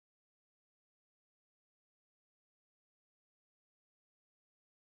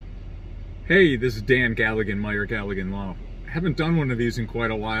Hey, this is Dan Galligan, Galligan Law. I haven't done one of these in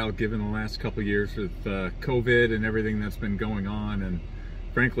quite a while, given the last couple of years with COVID and everything that's been going on, and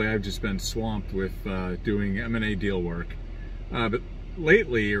frankly, I've just been swamped with doing M&A deal work. But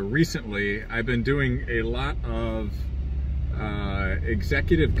lately, or recently, I've been doing a lot of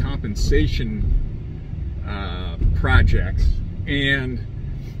executive compensation projects, and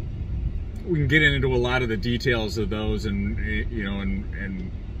we can get into a lot of the details of those,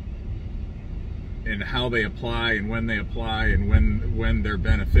 and and how they apply and when they apply and when they're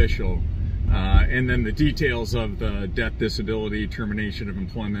beneficial, and then the details of the death, disability, termination of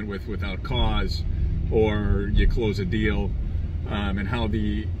employment without cause, or you close a deal, and how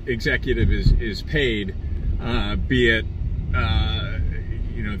the executive is paid, be it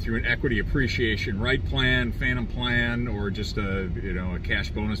through an equity appreciation right plan, phantom plan, or just a cash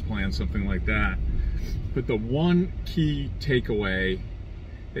bonus plan, something like that. But the one key takeaway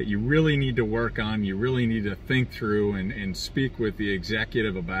that you really need to work on, you really need to think through and speak with the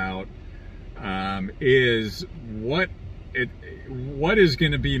executive about, is what is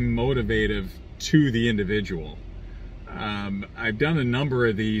going to be motivative to the individual. I've done a number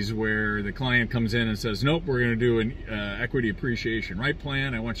of these where the client comes in and says, nope, we're going to do an equity appreciation right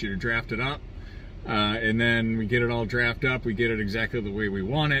plan. I want you to draft it up. And then we get it all drafted up. We get it exactly the way we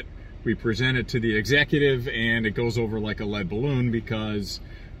want it. We present it to the executive, and it goes over like a lead balloon because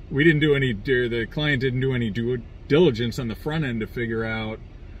the client didn't do any due diligence on the front end to figure out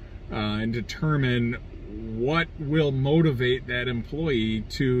and determine what will motivate that employee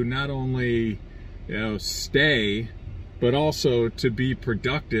to not only stay, but also to be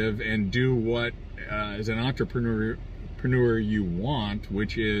productive and do what as an entrepreneur you want,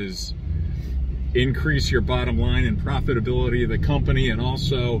 which is increase your bottom line and profitability of the company. And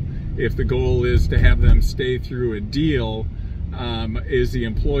also, if the goal is to have them stay through a deal, is the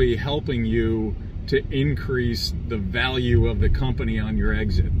employee helping you to increase the value of the company on your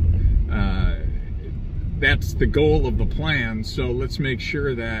exit? That's the goal of the plan. So let's make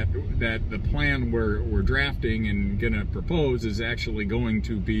sure that the plan we're drafting and going to propose is actually going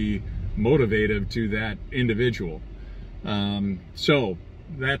to be motivative to that individual. So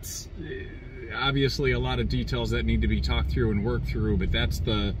that's obviously a lot of details that need to be talked through and worked through, but that's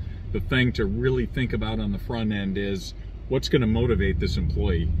the thing to really think about on the front end is what's going to motivate this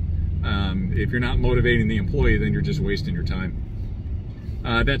employee. If you're not motivating the employee, then you're just wasting your time.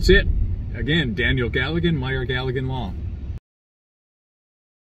 That's it. Again, Daniel Galligan, Galligan Law.